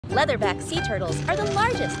Leatherback sea turtles are the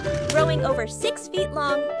largest, growing over 6 feet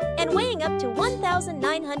long and weighing up to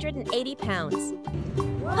 1,980 pounds.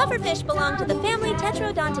 Pufferfish belong to the family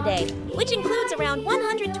Tetrodontidae, which includes around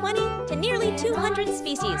 120 to nearly 200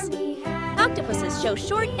 species. Octopuses show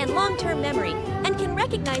short and long-term memory and can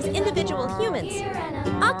recognize individual humans.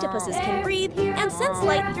 Octopuses can breathe and sense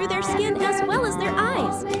light through their skin as well as their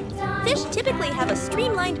eyes. Fish typically have a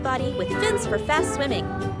streamlined body with fins for fast swimming,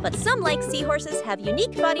 but some, like seahorses, have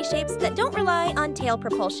unique body shapes that don't rely on tail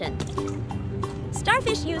propulsion.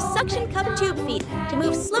 Starfish use suction cup tube feet to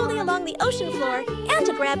move slowly along the ocean floor and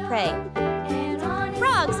to grab prey.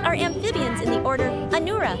 Frogs are amphibians in the order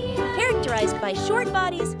Anura, characterized by short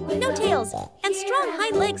bodies, no tails, and strong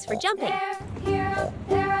hind legs for jumping.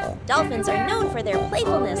 Dolphins are known for their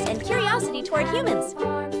playfulness and curiosity toward humans.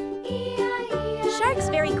 Sharks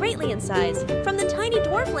vary greatly in size, from the tiny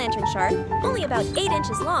dwarf lantern shark, only about 8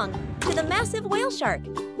 inches long, to the massive whale shark,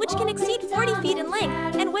 which can exceed 40 feet in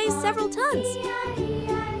length and weighs several tons.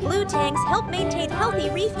 Blue tangs help maintain healthy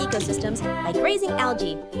reef ecosystems by grazing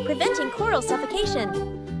algae, preventing coral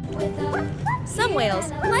suffocation. Some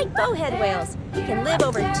whales, like bowhead whales, can live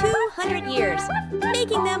over 200 years,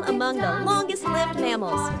 making them among the longest-lived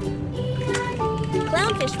mammals.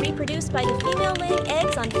 Clownfish reproduce by the female laying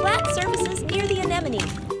eggs on flat surfaces near the anemone,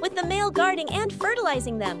 with the male guarding and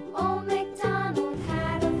fertilizing them.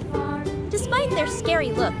 Despite their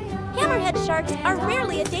scary look, hammerhead sharks are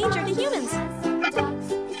rarely a danger to humans.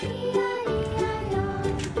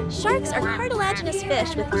 Sharks are cartilaginous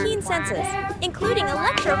fish with keen senses, including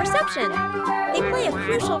electroreception. They play a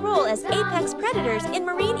crucial role as apex predators in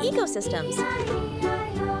marine ecosystems.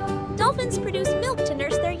 Dolphins produce milk to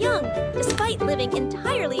nurse their young, despite living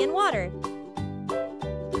entirely in water.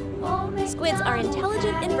 Squids are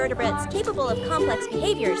intelligent invertebrates capable of complex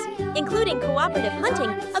behaviors, including cooperative hunting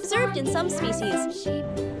observed in some species.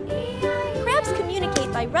 Crabs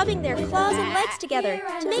communicate by rubbing their claws and legs together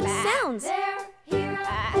to make sounds.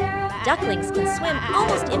 Ducklings can swim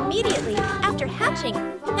almost immediately after hatching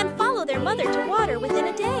and follow their mother to water within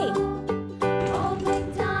a day.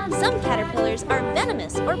 Some caterpillars are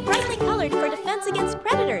venomous or brightly colored for defense against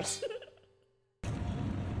predators.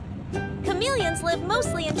 Chameleons live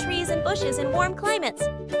mostly in trees and bushes in warm climates.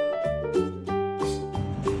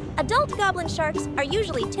 Adult goblin sharks are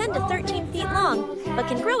usually 10 to 13 feet long, but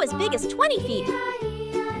can grow as big as 20 feet.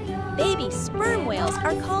 Baby sperm whales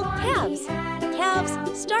are called calves. Calves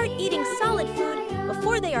start eating solid food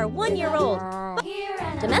before they are 1 year old.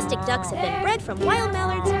 Domestic ducks have been bred from wild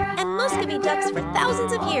mallards and Muscovy ducks for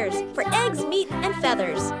thousands of years for eggs, meat, and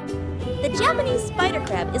feathers. The Japanese spider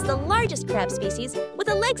crab is the largest crab species with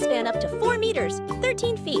a leg span up to 4 meters,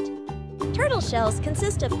 13 feet. Turtle shells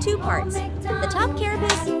consist of 2 parts, the top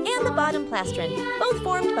carapace and the bottom plastron, both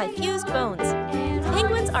formed by fused bones.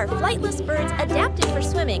 Penguins are flightless birds adapted for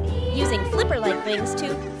swimming, using flipper-like wings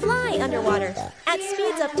to fly underwater at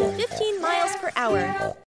speeds up to 15 miles per hour.